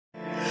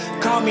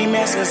Call me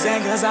Master Zan,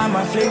 cause I'm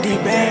a flicky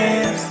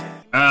bands.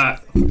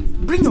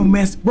 Bring your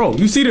mess, bro.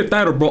 You see the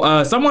title,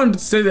 bro. Someone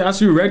said that I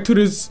should react to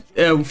this,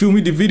 film me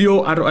the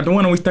video. I don't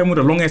want to waste time with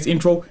a long ass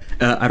intro.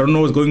 I don't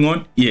know what's going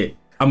on. Yeah,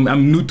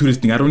 I'm new to this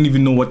thing. I don't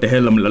even know what the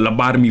hell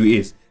lobotomy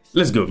is.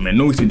 Let's go, man.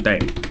 No wasting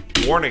time.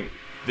 Warning,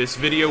 this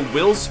video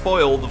will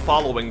spoil the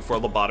following for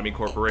Lobotomy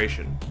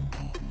Corporation.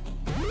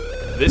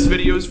 This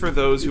video is for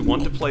those who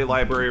want to play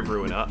Library of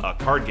Ruina, a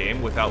card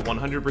game, without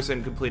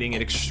 100% completing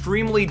an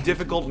extremely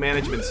difficult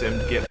management sim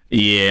to get.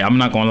 Yeah, I'm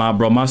not gonna lie,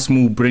 bro. My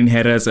smooth brain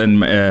headers and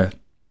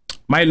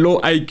my low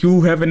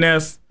IQ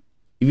heaviness,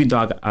 even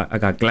though I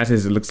got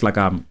glasses, it looks like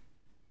I'm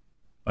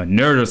a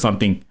nerd or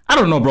something. I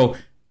don't know, bro.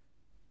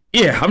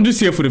 Yeah, I'm just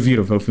here for the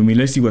video, for me.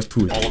 Let's see what's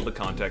to it. All of the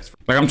context.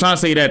 Like, I'm trying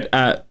to say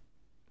that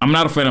I'm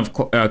not a fan of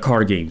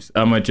card games.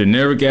 I'm a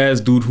generic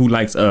ass dude who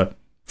likes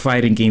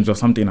fighting games or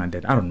something like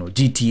that. I don't know,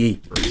 GTA.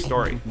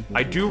 Story.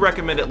 I do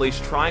recommend at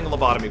least trying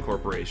Lobotomy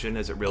Corporation,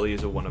 as it really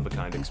is a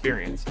one-of-a-kind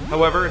experience.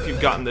 However, if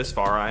you've gotten this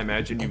far, I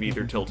imagine you've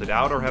either tilted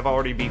out or have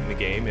already beaten the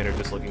game and are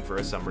just looking for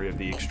a summary of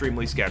the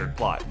extremely scattered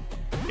plot.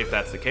 If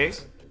that's the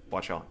case,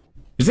 watch on.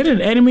 Is it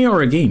an anime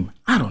or a game?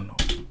 I don't know.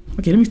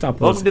 Okay, let me stop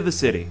pausing. Welcome to the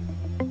city.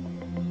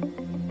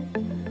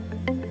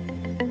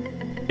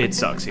 It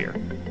sucks here.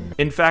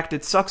 In fact,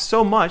 it sucks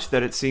so much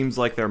that it seems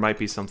like there might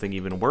be something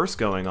even worse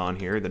going on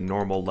here than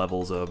normal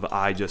levels of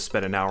I just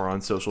spent an hour on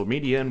social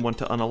media and want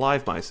to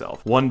unalive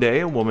myself. One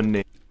day, a woman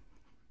named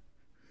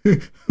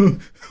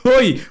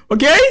Oi,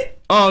 okay?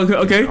 Oh,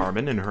 okay.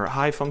 Carmen and her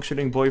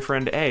high-functioning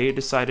boyfriend A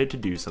decided to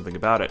do something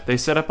about it. They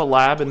set up a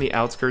lab in the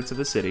outskirts of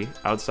the city,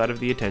 outside of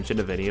the attention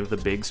of any of the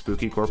big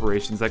spooky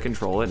corporations that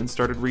control it, and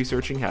started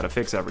researching how to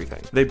fix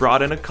everything. They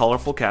brought in a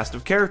colorful cast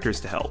of characters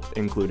to help,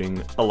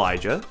 including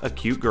Elijah, a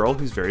cute girl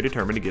who's very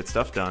determined to get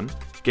stuff done,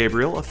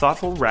 Gabriel, a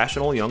thoughtful,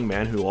 rational young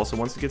man who also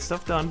wants to get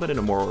stuff done, but in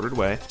a more ordered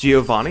way,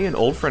 Giovanni, an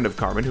old friend of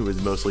Carmen who is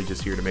mostly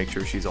just here to make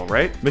sure she's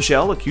alright,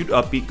 Michelle, a cute,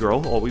 upbeat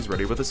girl, always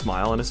ready with a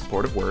smile and a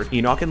supportive word,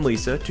 Enoch and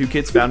Lisa, two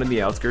kids found in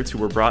the outskirts who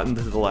were brought into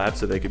the lab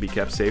so they could be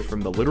kept safe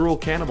from the literal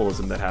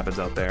cannibalism that happens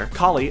out there,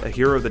 Kali, a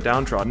hero of the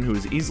downtrodden who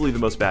is easily the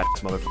most badass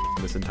motherfucker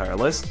in this entire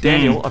list,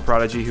 Daniel, a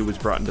prodigy who was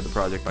brought into the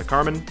project by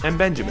Carmen, and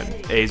Benjamin,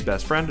 A's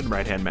best friend and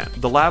right-hand man.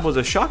 The lab was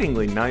a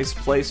shockingly nice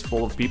place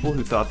full of people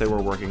who thought they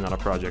were working on a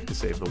project to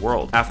save the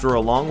world. After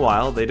a long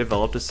while, they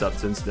developed a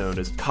substance known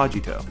as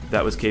cogito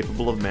that was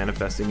capable of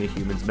manifesting a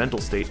human's mental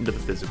state into the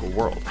physical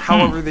world.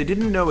 However, they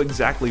didn't know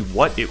exactly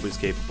what it was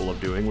capable of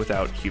doing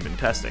without human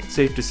testing.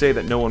 Safe to say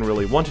that no one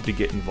really wanted to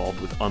get involved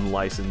with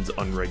unlicensed,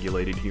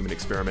 unregulated human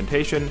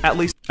experimentation, at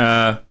least.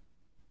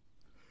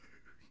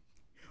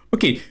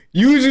 Okay,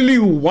 usually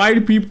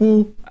white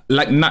people,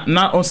 like, not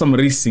on some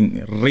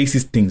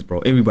racist things, bro.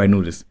 Everybody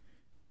knows this.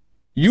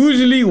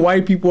 Usually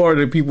white people are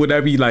the people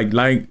that be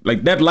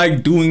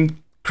like doing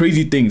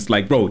crazy things.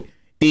 Like, bro,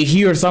 they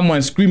hear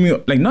someone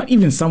screaming, like, not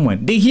even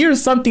someone, they hear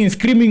something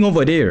screaming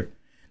over there.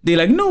 They're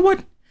like, you know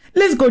what?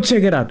 Let's go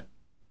check it out.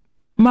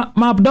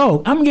 My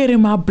dog, I'm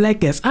getting my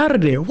black ass out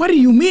of there. What do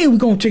you mean we're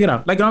gonna check it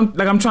out? Like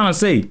I'm trying to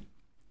say.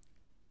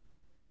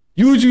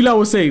 Usually I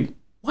would say,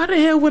 why the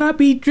hell would I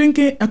be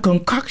drinking a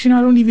concoction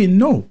I don't even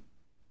know?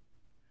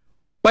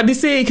 But they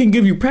say it can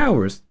give you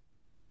powers.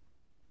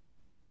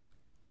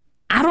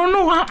 I don't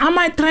know. I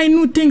might try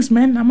new things,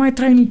 man. I might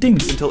try new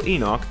things. Until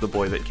Enoch, the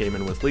boy that came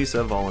in with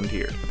Lisa,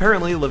 volunteered.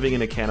 Apparently, living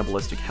in a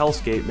cannibalistic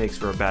hellscape makes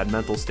for a bad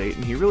mental state,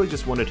 and he really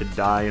just wanted to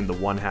die in the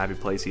one happy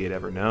place he had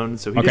ever known,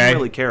 so he didn't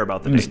really care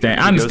about the danger.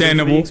 Understandable. He goes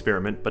into the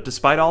experiment, but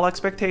despite all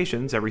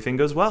expectations, everything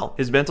goes well.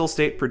 His mental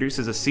state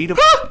produces a seed of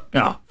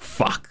oh,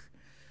 fuck.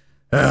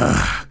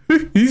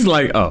 He's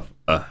like, I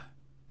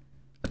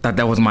thought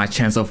that was my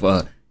chance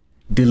of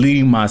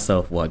deleting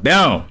myself. What?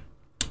 Down.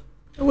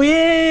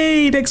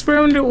 Wait, the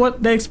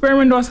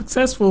experiment was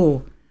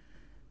successful.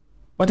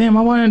 But damn,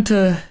 I wanted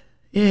to,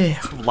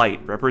 yeah.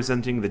 Light,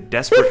 representing the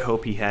desperate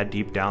hope he had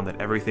deep down that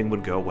everything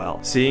would go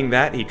well. Seeing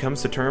that, he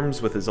comes to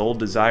terms with his old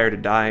desire to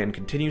die and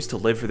continues to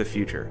live for the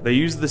future. They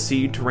use the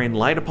seed to rain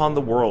light upon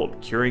the world,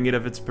 curing it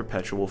of its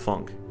perpetual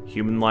funk.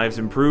 Human lives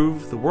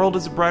improve, the world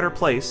is a brighter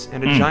place,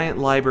 and a giant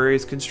library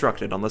is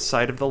constructed on the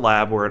site of the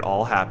lab where it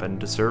all happened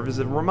to serve as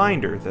a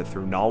reminder that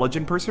through knowledge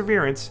and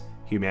perseverance,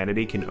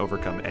 humanity can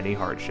overcome any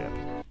hardship.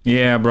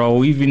 Yeah,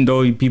 bro, even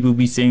though people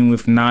be saying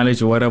with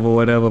knowledge or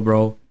whatever,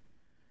 bro.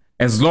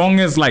 As long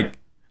as, like,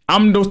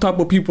 I'm those type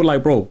of people,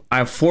 like, bro,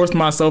 I forced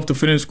myself to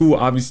finish school,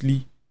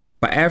 obviously.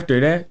 But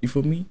after that, you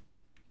feel me?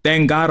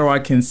 Thank God, or I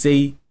can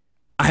say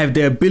I have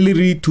the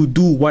ability to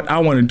do what I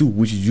want to do,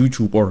 which is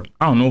YouTube, or,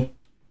 I don't know,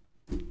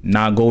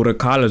 not go to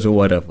college or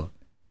whatever.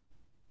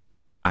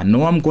 I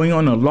know I'm going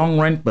on a long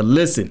rant, but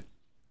listen.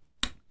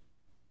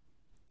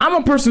 I'm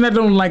a person that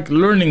don't like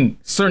learning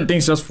certain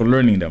things just for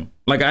learning them.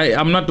 Like,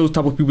 I'm not those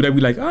type of people that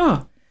be like,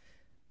 a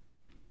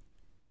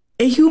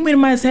human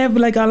must have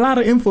like a lot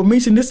of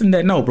information, this and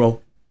that. No, bro.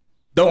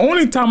 The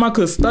only time I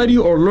could study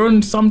or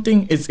learn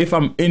something is if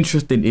I'm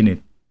interested in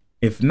it.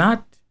 If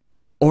not,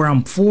 or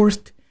I'm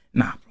forced,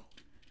 nah, bro.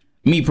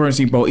 Me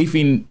personally, bro,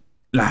 even,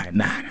 nah.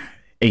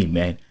 Hey,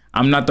 man,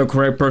 I'm not the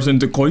correct person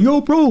to call.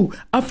 Yo, bro,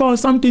 I found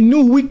something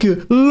new we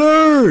could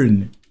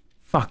learn.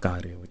 Fuck out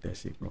of here with that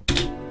shit, bro.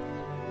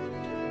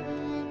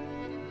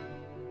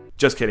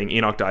 Just kidding,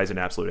 Enoch dies in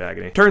absolute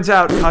agony. Turns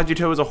out,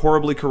 cogito is a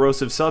horribly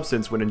corrosive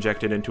substance when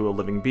injected into a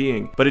living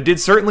being, but it did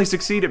certainly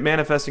succeed at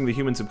manifesting the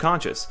human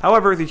subconscious.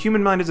 However, the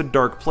human mind is a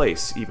dark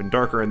place, even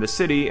darker in the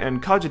city,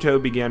 and cogito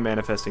began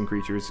manifesting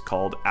creatures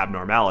called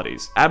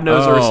abnormalities.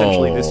 Abnos are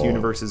essentially this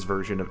universe's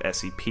version of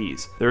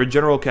SCPs. They're a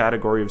general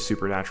category of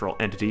supernatural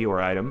entity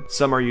or item.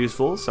 Some are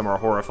useful, some are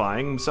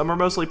horrifying, some are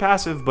mostly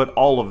passive, but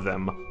all of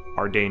them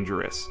are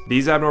dangerous.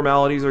 These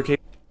abnormalities are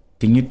capable.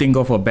 Can you think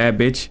of a bad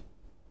bitch?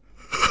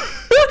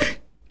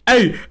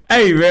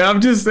 Hey, man,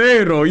 I'm just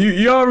saying, though.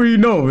 You already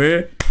know,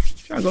 man.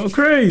 I go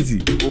crazy.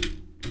 What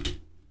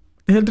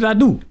the hell did I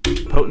do?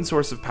 Potent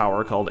source of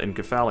power called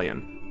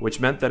encephalion, which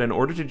meant that in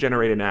order to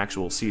generate an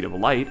actual seed of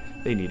light,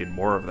 they needed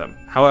more of them.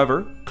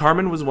 However,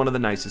 Carmen was one of the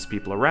nicest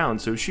people around,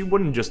 so she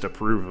wouldn't just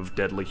approve of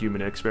deadly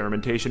human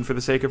experimentation for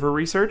the sake of her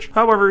research.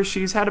 However,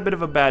 she's had a bit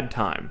of a bad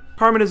time.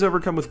 Carmen is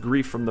overcome with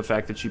grief from the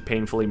fact that she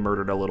painfully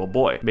murdered a little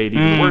boy, made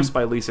even worse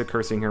by Lisa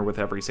cursing her with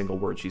every single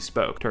word she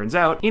spoke. Turns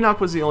out, Enoch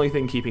was the only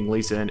thing keeping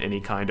Lisa in any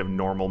kind of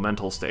normal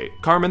mental state.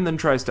 Carmen then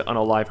tries to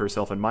unalive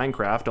herself in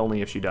Minecraft,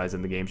 only if she dies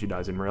in the game, she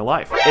dies in real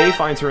life. A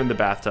finds her in the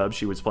bathtub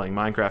she was playing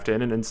Minecraft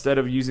in, and instead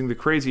of using the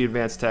crazy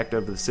advanced tech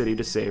of the city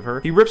to save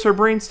her, he rips her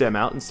brainstem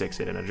out and sticks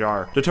it in a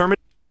jar. Determined.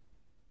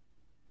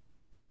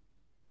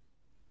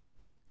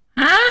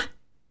 Huh?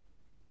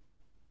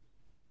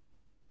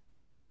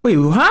 Wait,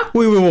 huh?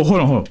 Wait,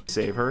 hold on.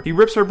 Save her. He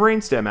rips her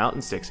brainstem out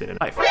and sticks it in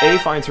life. A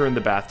finds her in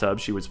the bathtub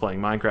she was playing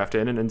Minecraft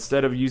in, and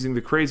instead of using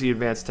the crazy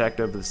advanced tech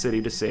of the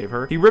city to save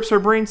her, he rips her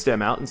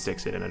brainstem out and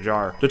sticks it in a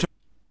jar.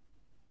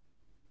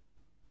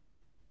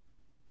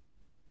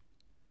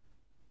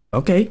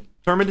 Okay.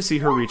 Determined to see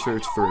her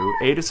research through,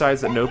 A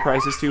decides that no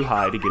price is too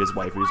high to get his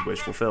waifu's wish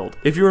fulfilled.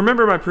 If you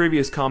remember my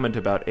previous comment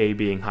about A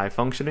being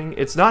high-functioning,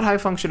 it's not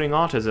high-functioning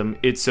autism,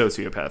 it's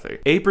sociopathy.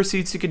 A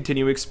proceeds to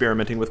continue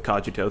experimenting with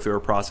cogito through a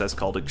process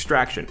called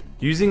extraction.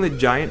 Using the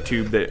giant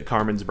tube that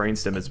Carmen's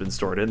brainstem has been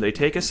stored in, they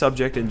take a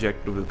subject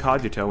injected with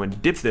cogito and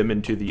dip them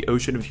into the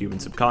ocean of human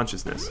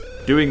subconsciousness.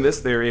 Doing this,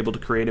 they are able to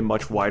create a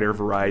much wider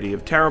variety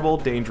of terrible,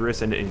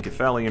 dangerous, and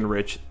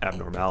encephalion-rich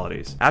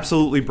abnormalities.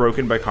 Absolutely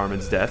broken by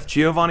Carmen's death,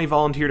 Giovanni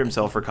volunteered himself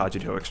for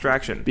cogito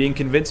extraction, being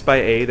convinced by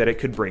A that it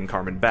could bring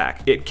Carmen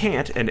back. It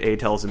can't, and A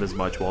tells him as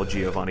much while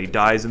Giovanni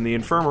dies in the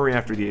infirmary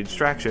after the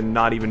extraction,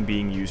 not even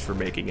being used for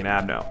making an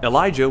abno.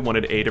 Elijah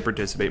wanted A to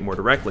participate more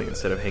directly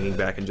instead of hanging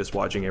back and just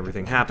watching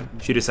everything happen.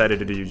 She decided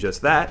to do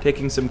just that,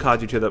 taking some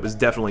cogito that was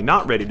definitely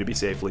not ready to be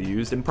safely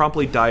used, and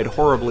promptly died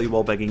horribly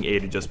while begging A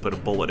to just put a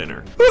bullet in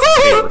her.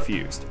 A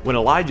refused. When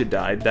Elijah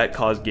died, that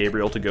caused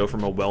Gabriel to go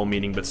from a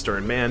well-meaning but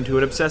stern man to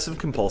an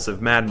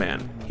obsessive-compulsive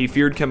madman. He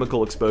feared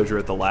chemical exposure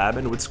at the lab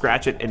and would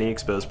scratch at any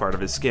exposed part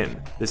of his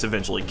skin. This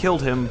eventually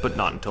killed him, but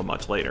not until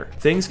much later.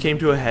 Things came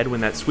to a head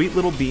when that sweet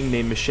little being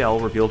named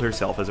Michelle revealed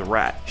herself as a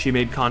rat. She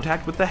made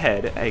contact with the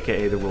head,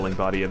 aka the ruling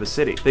body of the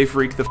city. They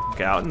freaked the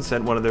f*** out and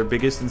sent one of their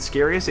biggest and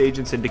scariest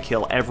agents in to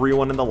kill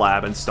everyone in the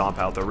lab and stomp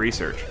out the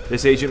research.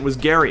 This agent was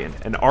Garion,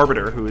 an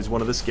arbiter who is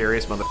one of the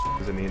scariest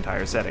motherfuckers in the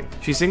entire setting.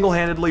 She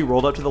single-handedly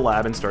rolled up to the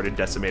lab and started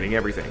decimating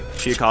everything.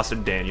 She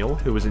accosted Daniel,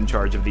 who was in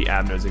charge of the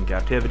abnos in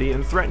captivity,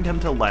 and threatened him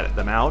to let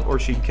them out or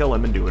she'd kill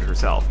him and do it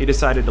herself. He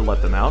decided to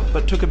let them out,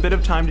 but took a bit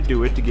of time to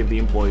do it to give the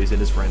employees and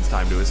his friends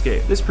time to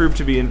escape. This proved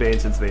to be in vain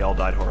since they all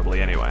died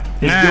horribly anyway.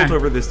 His guilt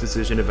over this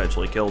decision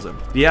eventually kills him.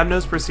 The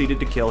abnos proceeded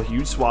to kill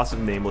huge swaths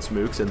of nameless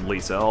mooks and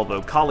Lisa,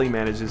 although Kali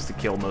manages to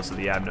kill most of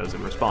the abnos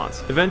in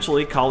response.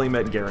 Eventually, Kali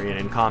met Garion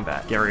in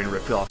combat. Garion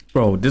ripped off.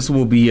 Bro, this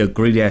will be a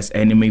great ass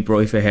anime, bro,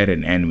 if it had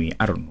an anime.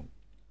 I don't know.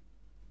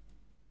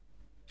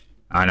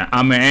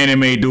 I'm an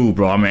anime dude,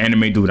 bro. I'm an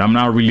anime dude. I'm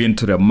not really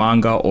into the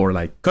manga or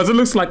like, cause it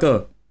looks like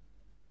a.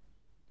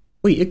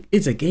 Wait,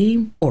 it's a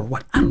game or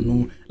what? I don't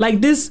know. Like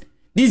these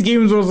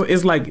games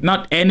is like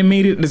not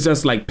animated. It's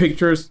just like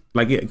pictures,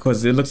 like it,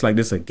 cause it looks like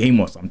this a game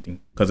or something.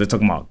 Cause they're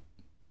talking about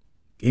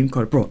game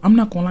card, bro. I'm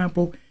not gonna lie,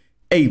 bro.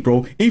 Hey,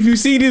 bro, if you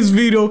see this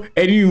video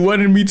and you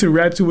wanted me to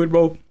react to it,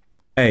 bro,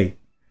 hey,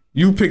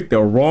 you picked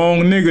the wrong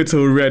nigga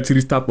to react to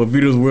these type of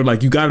videos where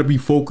like you gotta be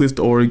focused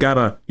or you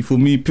gotta, for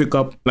me, pick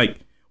up like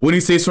when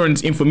he says certain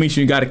information,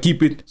 you gotta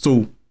keep it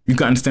so you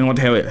can understand what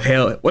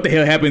the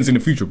hell happens in the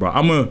future, bro.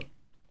 I'm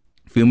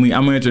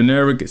a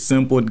generic,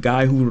 simple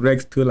guy who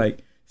reacts to like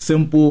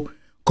simple,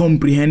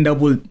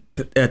 comprehensible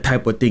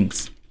type of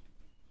things.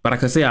 But I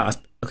can say,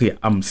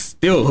 I'm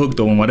still hooked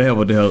on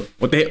whatever the hell.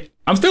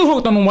 I'm still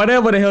hooked on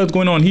whatever the hell is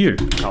going on here.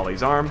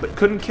 Kali's arm, but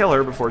couldn't kill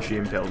her before she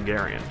impaled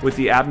Garion. With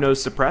the abnos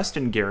suppressed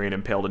and Garion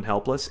impaled and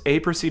helpless, A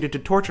proceeded to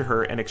torture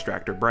her and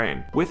extract her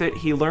brain. With it,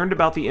 he learned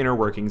about the inner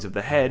workings of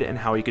the head and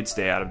how he could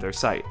stay out of their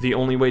sight. The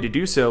only way to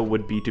do so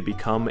would be to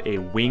become a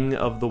wing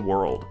of the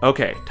world.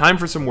 Okay, time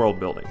for some world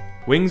building.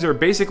 Wings are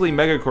basically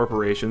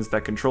megacorporations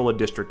that control a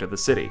district of the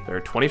city. There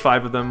are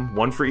 25 of them,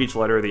 one for each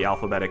letter of the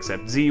alphabet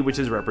except Z, which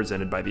is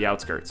represented by the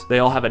outskirts. They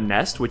all have a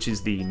nest, which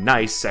is the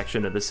nice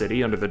section of the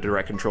city under the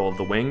direct control of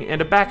the wing,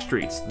 and a back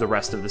streets, the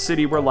rest of the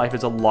city where life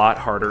is a lot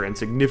harder and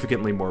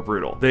significantly more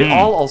brutal. They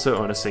all also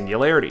own a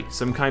singularity,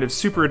 some kind of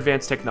super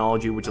advanced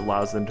technology which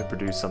allows them to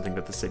produce something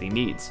that the city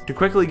needs. To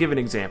quickly give an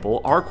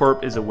example,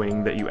 R-Corp is a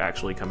wing that you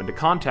actually come into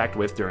contact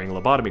with during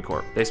Lobotomy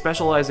Corp. They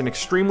specialize in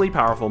extremely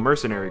powerful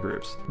mercenary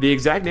groups. The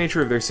exact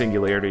nature of their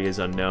singularity is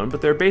unknown,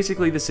 but they're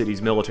basically the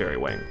city's military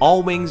wing.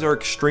 All wings are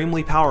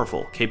extremely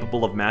powerful,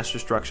 capable of mass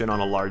destruction on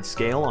a large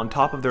scale on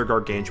top of their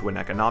gargantuan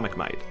economic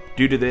might.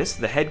 Due to this,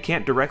 the head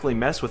can't directly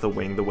mess with a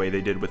wing the way they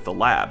did with the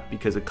lab,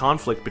 because a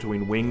conflict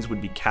between wings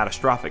would be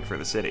catastrophic for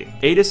the city.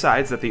 A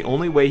decides that the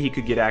only way he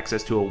could get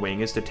access to a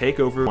wing is to take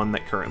over one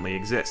that currently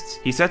exists.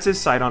 He sets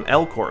his sight on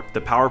L-Corp,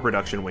 the power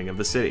production wing of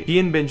the city. He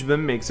and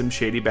Benjamin make some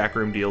shady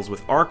backroom deals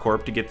with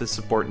R-Corp to get the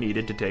support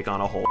needed to take on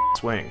a whole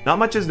wing. Not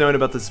much is known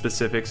about the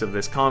specifics of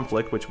this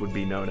conflict, which would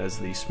be known as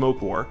the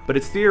Smoke War, but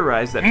it's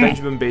theorized that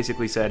Benjamin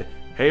basically said,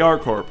 "Hey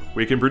R-Corp,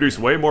 we can produce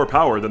way more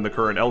power than the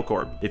current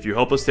L-Corp. If you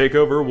help us take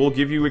over, we'll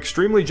give you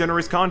extremely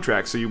generous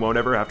contracts so you won't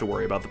ever have to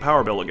worry about the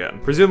power bill again."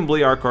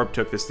 Presumably R-Corp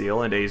took this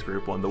deal and A's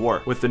group won the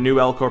war. With the new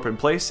L-Corp in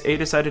place, A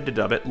decided to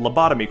dub it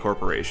Lobotomy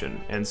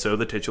Corporation, and so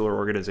the titular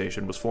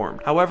organization was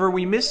formed. However,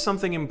 we missed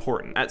something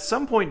important. At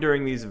some point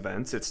during these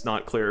events, it's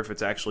not clear if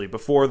it's actually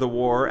before the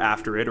war,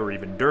 after it, or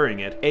even during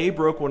it, A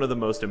broke one of the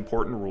most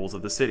important rules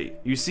of the city.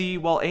 You see,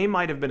 while A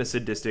might have been a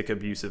sadistic,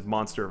 abusive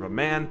monster of a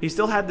man, he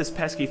still had this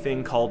pesky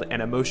thing called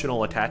an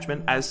emotional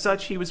attachment. As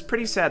such, he was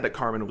pretty sad that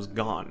Carmen was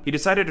gone. He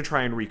decided to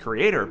try and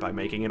recreate her by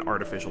making an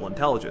artificial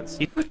intelligence.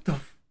 What the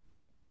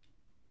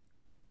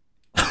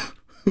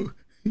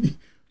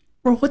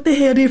Bro, what the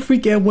hell that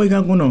freak ass boy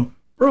got going on?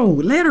 Bro,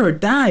 let her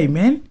die,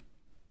 man.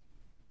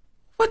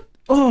 What?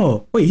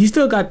 Oh, wait, he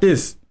still got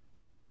this.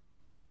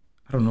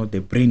 I don't know,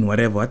 the brain,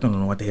 whatever. I don't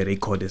know what the hell they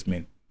call this,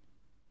 man.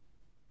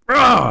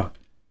 Bro,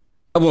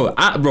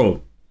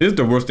 this is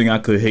the worst thing I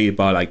could hate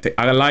about, like,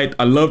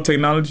 I love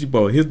technology,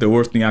 but here's the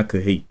worst thing I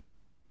could hate.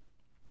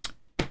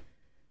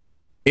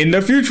 In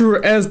the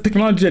future, as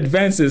technology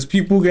advances,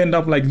 people end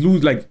up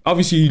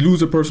obviously you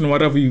lose a person or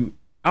whatever, you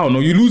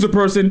lose a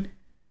person,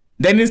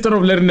 then instead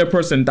of letting that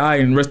person die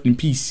and rest in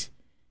peace,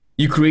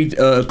 you create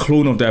a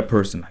clone of that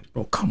person. Like,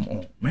 bro, come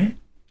on, man.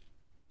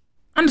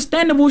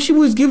 Understandable, she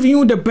was giving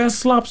you the best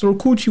slops or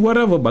coochie,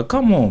 whatever, but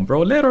come on,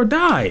 bro, let her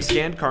die. He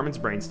scanned Carmen's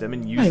brainstem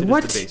and used it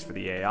as the base for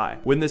the AI.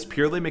 When this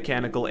purely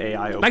mechanical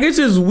AI like, it's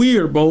just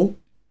weird, bro.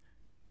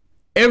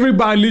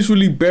 Everybody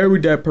literally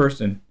buried that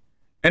person.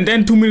 And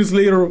then 2 minutes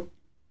later,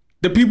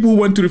 the people who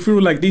went to the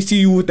funeral, like, they see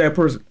you with that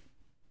person.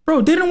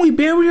 Bro, didn't we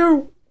bury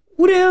her?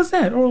 Who the hell is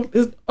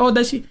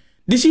that?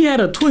 Did she had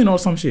a twin or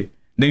some shit?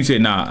 Then you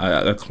said, nah,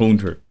 I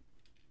cloned her.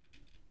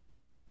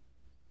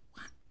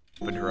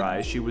 Opened her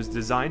eyes, she was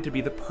designed to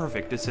be the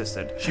perfect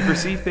assistant. She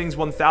perceived things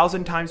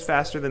 1,000 times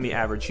faster than the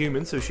average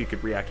human, so she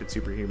could react at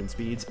superhuman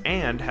speeds,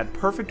 and had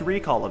perfect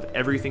recall of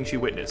everything she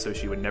witnessed, so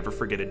she would never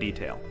forget a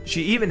detail.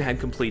 She even had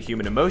complete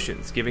human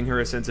emotions, giving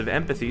her a sense of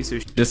empathy, so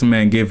this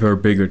man gave her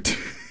bigger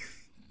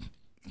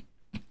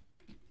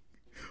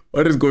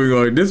What is going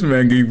on? This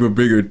man gave her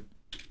bigger.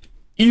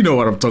 You know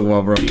what I'm talking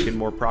about, bro. She can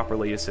more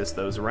properly assist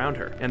those around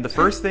her. And the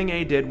first thing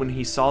A did when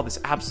he saw this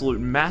absolute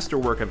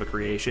masterwork of a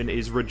creation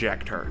is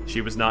reject her.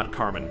 She was not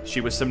Carmen.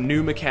 She was some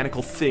new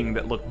mechanical thing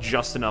that looked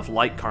just enough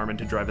like Carmen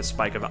to drive a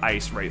spike of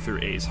ice right through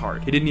A's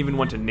heart. He didn't even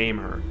want to name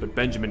her, but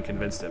Benjamin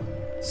convinced him.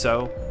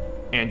 So,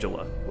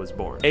 Angela was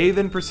born. A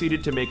then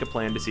proceeded to make a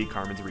plan to see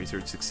Carmen's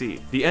research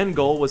succeed. The end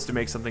goal was to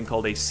make something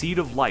called a seed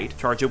of light,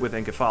 charge it with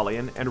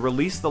encephalion, and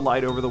release the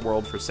light over the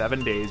world for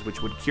 7 days,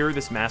 which would cure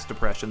this mass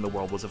depression the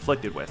world was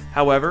afflicted with.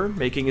 However,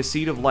 making a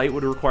seed of light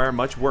would require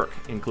much work,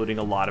 including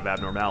a lot of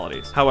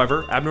abnormalities.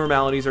 However,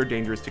 abnormalities are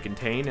dangerous to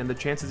contain, and the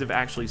chances of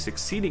actually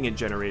succeeding at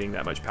generating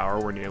that much power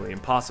were nearly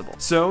impossible.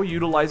 So,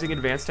 utilizing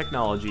advanced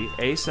technology,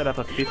 A set up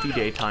a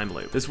 50-day time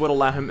loop. This would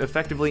allow him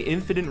effectively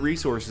infinite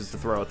resources to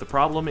throw at the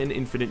problem and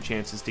infinite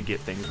chances to get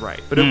things right.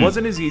 But it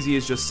wasn't as easy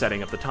as just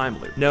setting up the time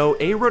loop. No,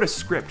 A wrote a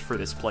script for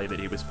this play that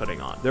he was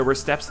putting on. There were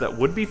steps that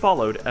would be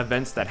followed,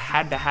 events that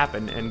had to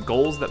happen, and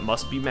goals that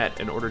must be met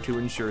in order to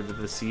ensure that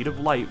the seed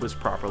of light was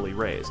properly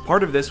raised.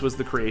 Part of this was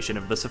the creation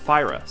of the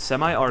Sapphira,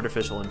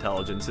 semi-artificial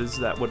intelligences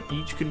that would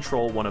each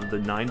control one of the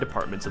 9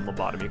 departments in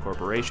Lobotomy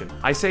Corporation.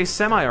 I say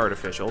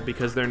semi-artificial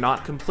because they're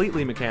not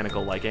completely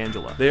mechanical like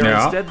Angela. They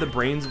are instead the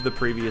brains of the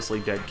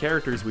previously dead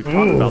characters we've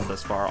talked about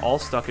thus far, all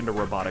stuck into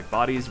robotic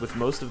bodies with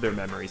most of their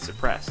memories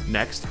suppressed.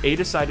 Next, A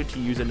decided to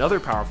use another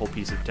powerful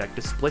piece of tech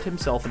to split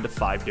himself into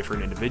 5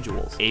 different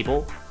individuals: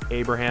 Abel,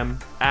 Abraham,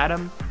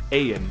 Adam,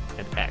 Ayan,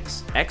 and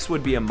X. X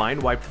would be a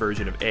mind-wiped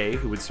version of A,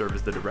 who would serve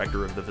as the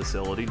director of the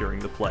facility during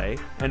the play,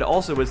 and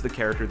also as the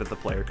character that the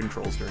player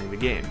controls during the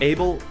game.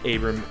 Abel,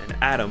 Abram, and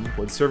Adam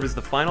would serve as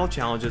the final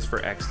challenges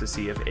for X to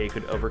see if A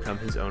could overcome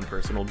his own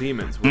personal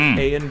demons, with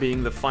Ayan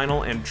being the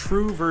final and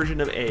true version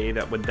of A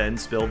that would then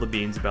spill the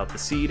beans about the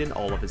seed and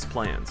all of his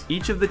plans.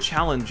 Each of the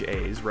challenge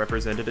A's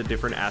represented a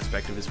different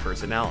aspect of his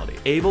personality.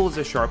 Abel is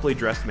a sharply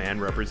dressed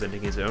man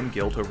representing his own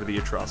guilt over the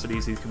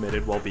atrocities he's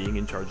committed while being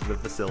in charge of the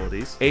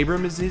facilities.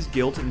 Abram is his his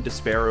guilt and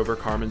despair over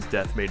Carmen's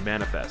death made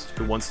manifest,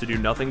 who wants to do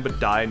nothing but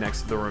die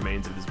next to the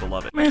remains of his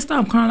beloved. Man,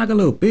 stop crying like a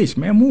little bitch,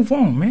 man. Move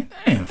on, man.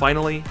 Damn.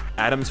 Finally,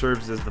 Adam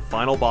serves as the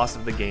final boss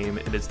of the game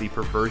and is the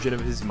perversion of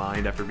his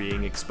mind after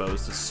being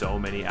exposed to so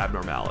many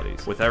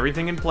abnormalities. With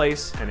everything in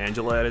place and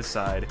Angela at his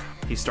side,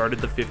 he started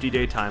the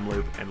 50-day time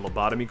loop, and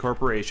Lobotomy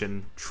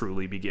Corporation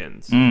truly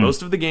begins.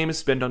 Most of the game is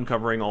spent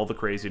uncovering all the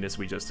craziness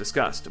we just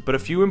discussed, but a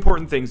few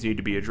important things need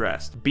to be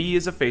addressed. B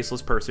is a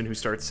faceless person who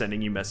starts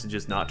sending you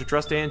messages not to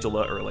trust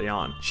Angela early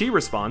on. She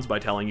responds by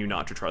telling you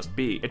not to trust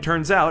B. It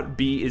turns out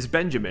B is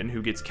Benjamin,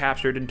 who gets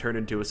captured and turned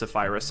into a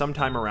Sapphira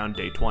sometime around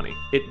day 20.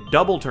 It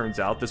double turns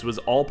out this was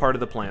all part of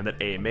the plan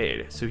that A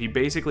made, so he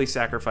basically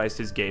sacrificed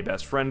his gay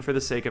best friend for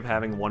the sake of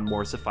having one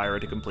more Sapphira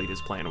to complete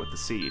his plan with the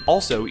seed.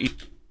 Also,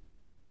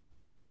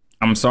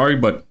 I'm sorry,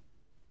 but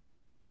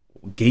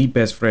gay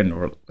best friend,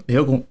 or what the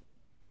hell going?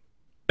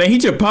 Then he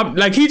just popped,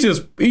 like he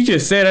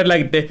just said it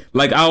like that,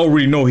 like I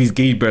already know he's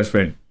gay best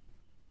friend.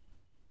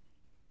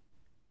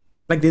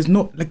 Like there's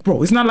no, like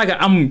bro, it's not like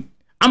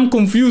I'm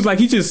confused. Like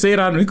he just said,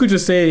 I don't know, he could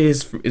just say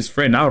his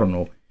friend. I don't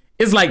know.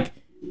 It's like,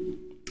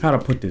 how to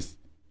put this?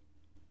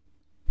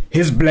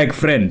 His black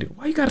friend.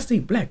 Why you gotta say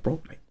black, bro?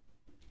 Like,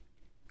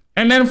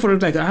 and then for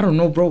like, I don't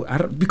know, bro.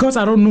 Because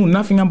I don't know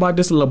nothing about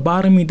this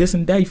lobotomy, this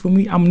and that. For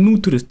me, I'm new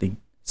to this thing.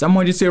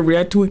 Someone just say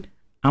react to it.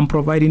 I'm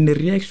providing the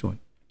reaction.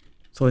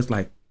 So it's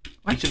like,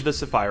 what? Each of the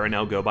Sapphira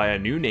now go by a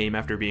new name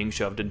after being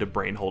shoved into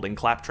brain-holding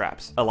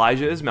claptraps.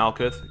 Elijah is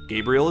Malkuth,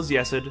 Gabriel is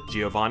Yesod,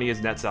 Giovanni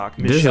is Netzach,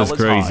 Michelle is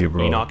crazy, Hod,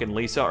 bro. Enoch and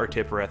Lisa are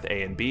Tiphareth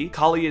A and B,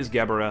 Kali is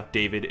Geberah,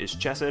 David is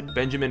Chesed,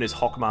 Benjamin is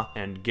Hokmah,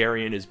 and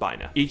Garion is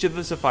Bina. Each of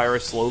the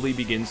Sapphira slowly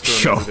begins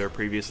to remember their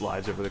previous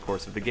lives over the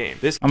course of the game.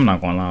 I'm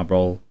not gonna lie,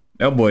 bro.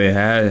 That boy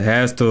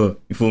has to,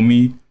 for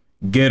me,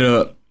 get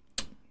a,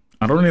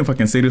 I don't know if I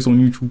can say this on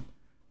YouTube.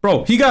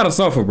 Bro, he gotta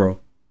suffer, bro.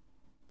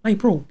 Like,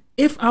 bro,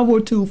 if I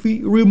were to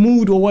be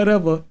removed or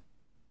whatever,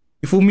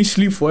 for me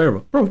sleep forever,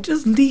 bro,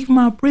 just leave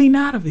my brain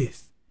out of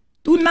this.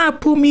 Do not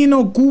put me in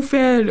no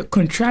goofy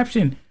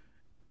contraption.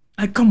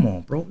 Like, come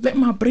on, bro. Let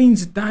my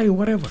brains die or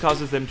whatever.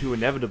 Causes them to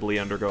inevitably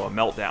undergo a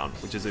meltdown,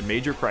 which is a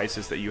major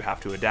crisis that you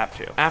have to adapt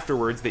to.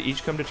 Afterwards, they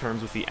each come to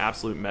terms with the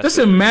absolute mess. Just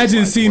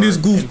imagine seeing this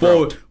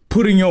goofball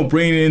putting your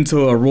brain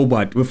into a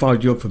robot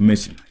without your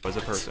permission. As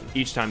a person.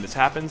 Each time this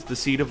happens, the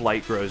seed of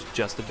light grows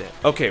just a bit.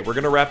 Okay, we're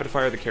gonna rapid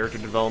fire the character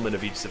development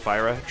of each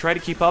Sapphira. Try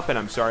to keep up, and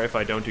I'm sorry if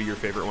I don't do your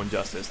favorite one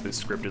justice. This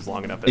script is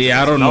long enough.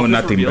 Yeah, I don't know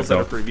nothing reveals that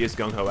her about previous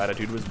gung-ho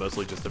attitude was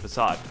mostly just a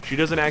facade. She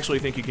doesn't actually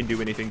think you can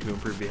do anything to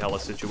improve the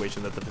hellish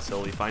situation that the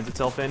facility finds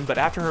itself in, but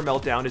after her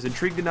meltdown is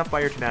intrigued enough by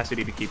your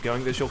tenacity to keep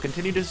going that she'll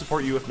continue to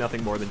support you if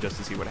nothing more than just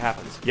to see what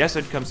happens.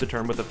 Yesod comes to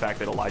terms with the fact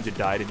that Elijah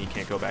died and he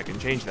can't go back and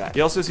change that.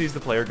 He also sees the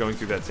player going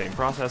through that same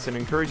process and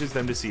encourages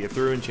them to see it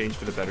through and change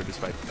for the better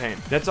despite the pain.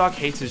 Netzach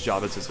hates his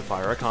job as a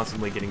Sapphira,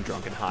 constantly getting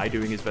drunk and high,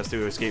 doing his best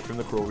to escape from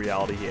the cruel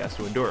reality he has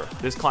to endure.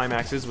 This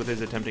climaxes with his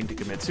attempting to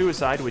commit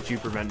suicide, which you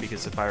prevent because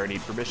Sapphira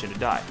need permission to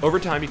die. Over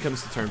time, he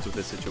comes to terms with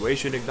this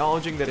situation,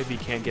 acknowledging that if he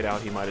can't get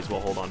out, he might as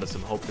well hold on to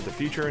some hope for the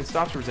future and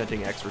stops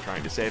resenting X for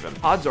trying to save him.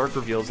 Hod's arc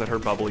reveals that her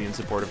bubbly and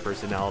supportive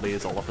personality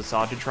is all a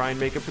facade to try and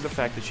make up for the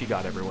fact that she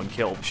got everyone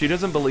killed. She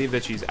doesn't believe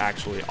that she's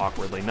actually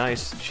awkwardly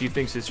nice. She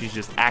thinks that she's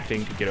just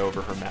acting to get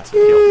over her massive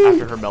guilt.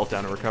 After her meltdown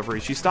and recovery,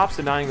 she stops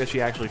denying that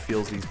she actually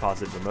feels these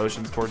positive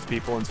emotions towards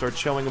people and starts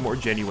showing a more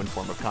genuine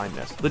form of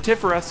kindness. The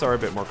Tiphareths are a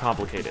bit more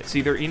complicated.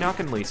 See, they're Enoch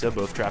and Lisa,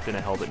 both trapped in a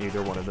hell that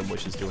neither one of them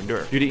wishes to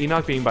endure. Due to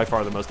Enoch being by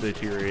far the most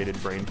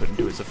deteriorated brain put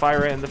into a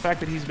Sapphira, and the fact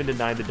that he's been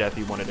denied the death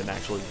he wanted and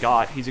actually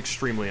got, he's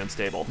extremely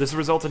unstable. This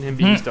results in him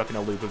being stuck in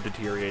a loop of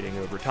deteriorating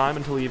over time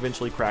until he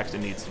eventually cracks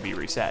and needs to be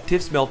reset.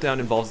 Tiff's meltdown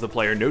involves the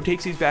player no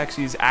takesies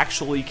backsies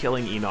actually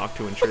killing Enoch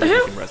to ensure that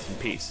he can rest in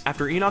peace.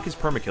 After Enoch is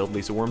permakilled,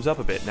 Lisa warms up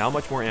a bit, now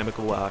much more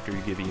amicable after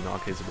you give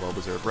Enoch his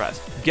well-deserved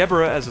rest.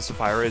 Geberah as a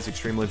Sapphira is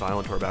extremely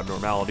violent toward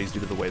abnormalities due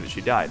to the way that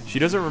she died. She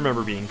doesn't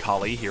remember being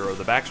Kali, hero of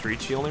the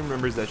backstreet, she only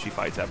remembers that she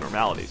fights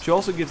abnormalities. She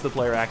also gives the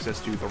player access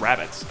to the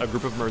Rabbits, a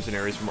group of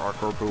mercenaries from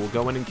ArcCorp who will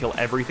go in and kill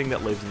everything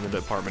that lives in the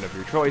department of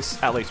your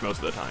choice, at least most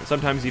of the time.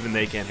 Sometimes even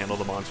they can't handle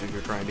the monsters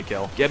you're trying to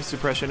kill. Geb's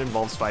suppression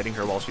involves fighting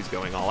her while she's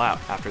going all out.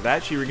 After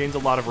that, she regains a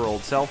lot of her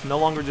old self, no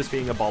longer just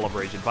being a ball of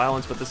rage and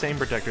violence, but the same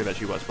protector that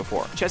she was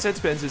before. Chesed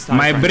spends his time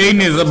My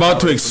brain is about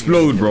to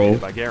explode, bro.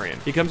 By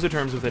Garion. He comes to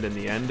terms with it in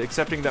the end,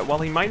 accepting that while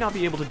he might not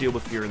be able to deal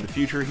with fear in the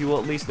future, he will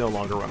at least no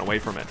longer run away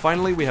from it.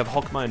 Finally, we have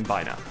Hokmah and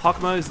Bina.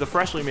 Hokmah is the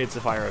freshly made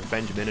Sapphira of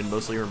Benjamin and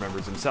mostly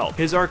remembers himself.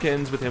 His arc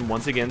ends with him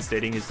once again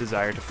stating his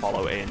desire to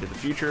follow A into the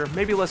future,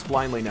 maybe less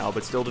blindly now,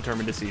 but still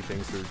determined to see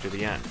things through to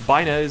the end.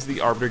 Bina is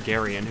the Arbiter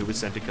Garion who was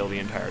sent to kill the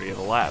entirety of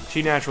the lab.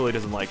 She naturally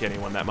doesn't like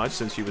anyone that much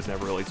since she was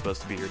never really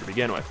supposed to be here to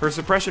begin with. Her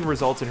suppression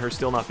results in her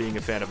still not being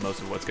a fan of most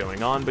of what's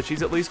going on, but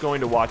she's at least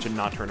going to watch and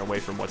not turn away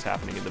from what's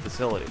happening in the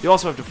facility. You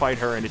also have to fight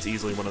her, and it's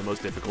easily one of the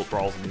most difficult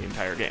brawls in the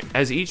entire game.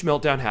 As each each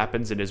meltdown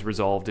happens and is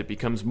resolved, it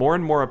becomes more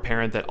and more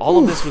apparent that all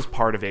of this was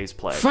part of A's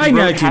play.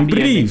 Finally, I can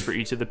happy endings breathe. for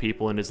each of the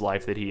people in his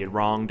life that he had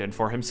wronged and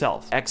for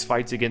himself. X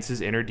fights against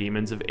his inner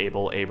demons of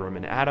Abel, Abram,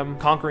 and Adam,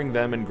 conquering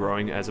them and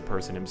growing as a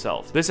person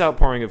himself. This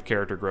outpouring of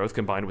character growth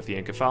combined with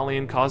the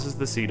encephalion causes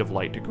the seed of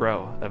light to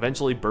grow,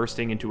 eventually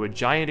bursting into a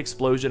giant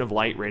explosion of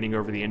light raining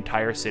over the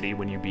entire city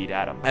when you beat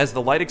Adam. As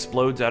the light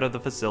explodes out of the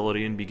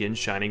facility and begins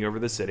shining over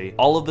the city,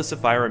 all of the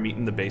Sapphira meet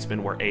in the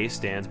basement where A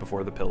stands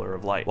before the pillar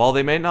of light. While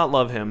they may not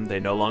love him, they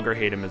no longer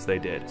hate him as they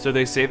did. So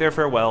they say their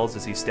farewells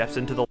as he steps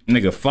into the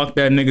Nigga, fuck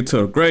that nigga to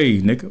the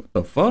grave, nigga. What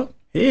the fuck?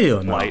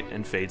 Hell no. light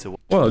and fades away.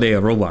 Well, they're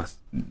robots.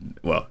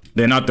 Well,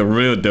 they're not the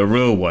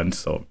real ones,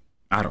 so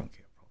I don't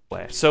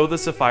care. So the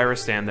Sapphira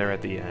stand there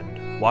at the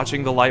end,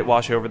 watching the light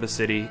wash over the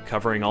city,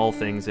 covering all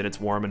things in its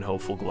warm and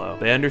hopeful glow.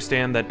 They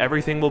understand that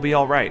everything will be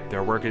alright.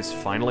 Their work is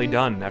finally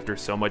done after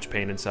so much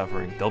pain and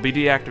suffering. They'll be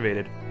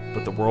deactivated,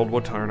 but the world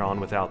will turn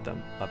on without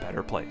them, a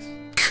better place.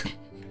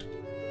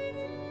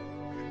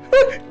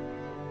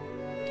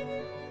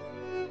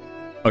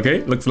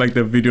 Okay, looks like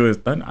the video is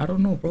done. I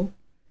don't know, bro.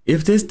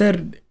 If this, that...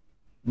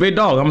 Wait,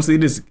 dog, I'm gonna say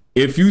this.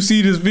 If you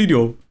see this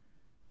video,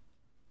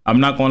 I'm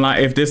not gonna lie,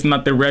 if this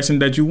not the reaction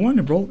that you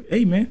wanted, bro,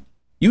 hey, man.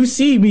 You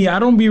see me, I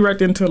don't be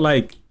reacting to,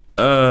 like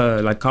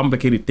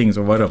complicated things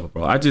or whatever,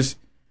 bro. Plus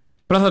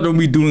I don't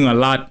be doing a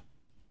lot,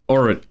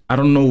 or I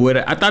don't know what...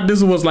 I thought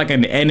this was like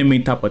an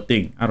anime type of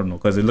thing. I don't know,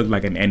 because it looked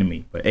like an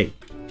anime, but hey.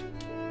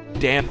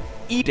 Damn.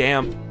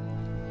 Damn.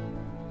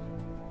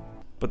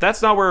 But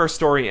that's not where our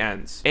story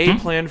ends. A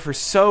planned for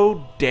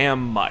so damn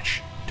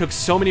much. Took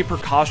so many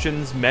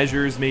precautions,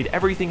 measures, made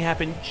everything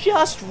happen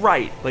just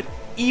right, but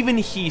even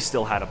he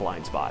still had a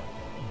blind spot.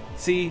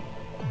 See,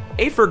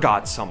 A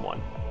forgot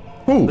someone.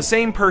 Who? The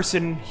same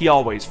person he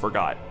always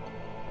forgot.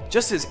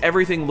 Just as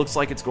everything looks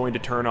like it's going to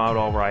turn out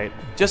alright,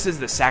 just as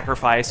the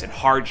sacrifice and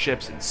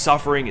hardships and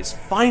suffering has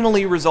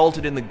finally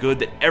resulted in the good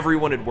that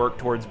everyone had worked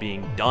towards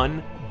being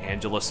done,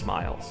 Angela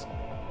smiles.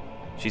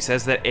 She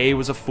says that A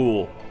was a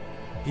fool.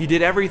 He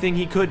did everything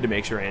he could to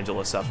make sure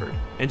Angela suffered,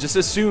 and just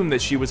assumed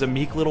that she was a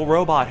meek little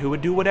robot who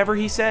would do whatever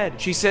he said.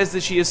 She says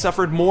that she has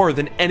suffered more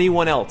than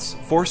anyone else,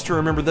 forced to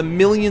remember the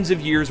millions of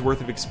years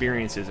worth of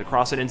experiences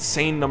across an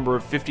insane number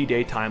of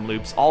 50-day time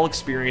loops, all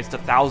experienced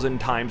 1,000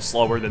 times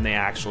slower than they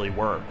actually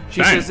were.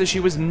 She says that she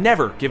was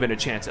never given a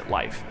chance at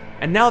life,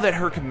 and now that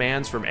her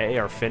commands from A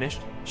are finished,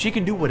 she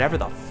can do whatever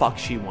the fuck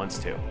she wants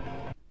to.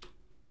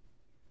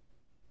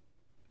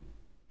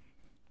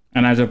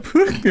 And I just,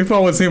 if I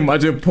was him, I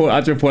just pull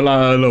out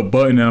a little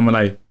button and I'm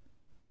like,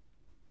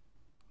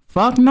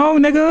 fuck no,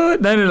 nigga.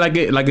 That is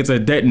like it's a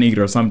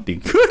detonator or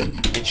something.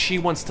 And she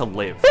wants to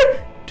live,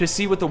 to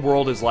see what the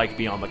world is like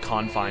beyond the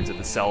confines of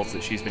the cells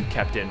that she's been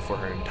kept in for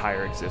her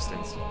entire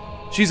existence.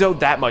 She's owed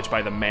that much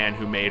by the man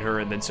who made her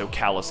and then so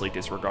callously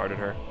disregarded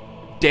her.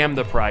 Damn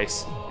the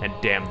price and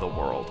damn the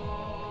world.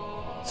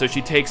 So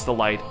she takes the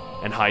light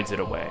and hides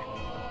it away.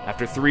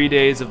 After 3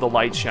 days of the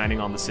light shining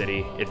on the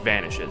city, it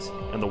vanishes,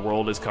 and the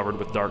world is covered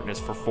with darkness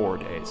for 4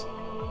 days.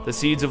 The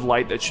seeds of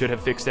light that should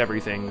have fixed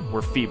everything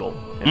were feeble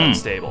and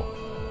unstable.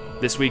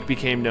 This week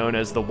became known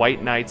as the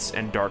White Nights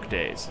and Dark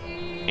Days.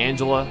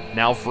 Angela,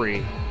 now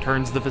free,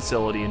 turns the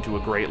facility into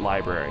a great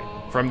library.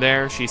 From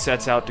there, she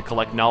sets out to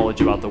collect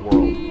knowledge about the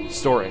world,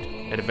 store it,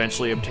 and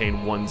eventually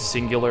obtain one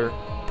singular,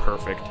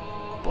 perfect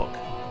book.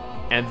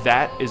 And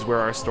that is where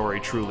our story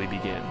truly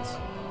begins.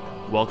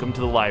 Welcome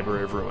to the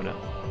Library of Ruina.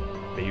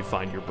 May you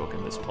find your book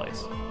in this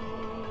place.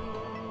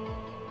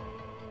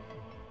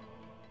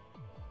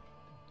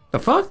 The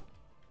fuck?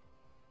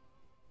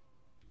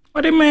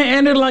 Why that man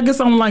ended like it's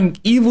some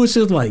like evil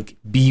shit, like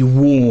be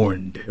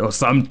warned or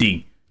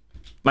something.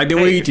 Like the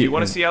way if you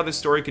want to see how this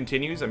story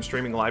continues, I'm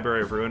streaming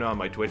Library of Ruina on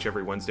my Twitch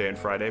every Wednesday and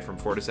Friday from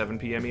 4 to 7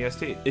 p.m.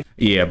 EST.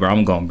 Yeah, bro,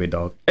 I'm gone, big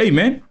dog. Hey,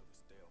 man,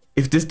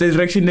 if this the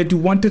direction that you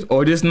wanted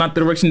or this not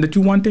the direction that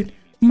you wanted,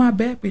 my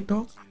bad, big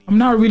dog. I'm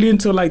not really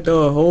into like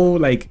the whole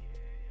like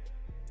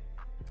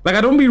I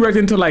don't be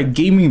reacting to like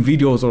gaming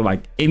videos or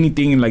like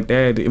anything like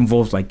that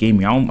involves like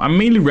gaming. I'm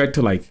mainly react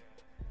to like,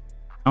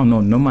 I don't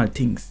know, normal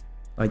things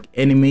like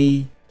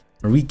anime,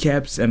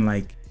 recaps, and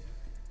like,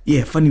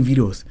 yeah, funny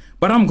videos.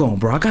 But I'm gone,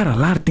 bro. I got a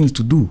lot of things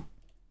to do.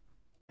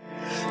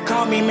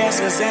 Call me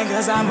Master Zen,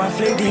 cause I'm a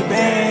flick deep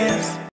bands.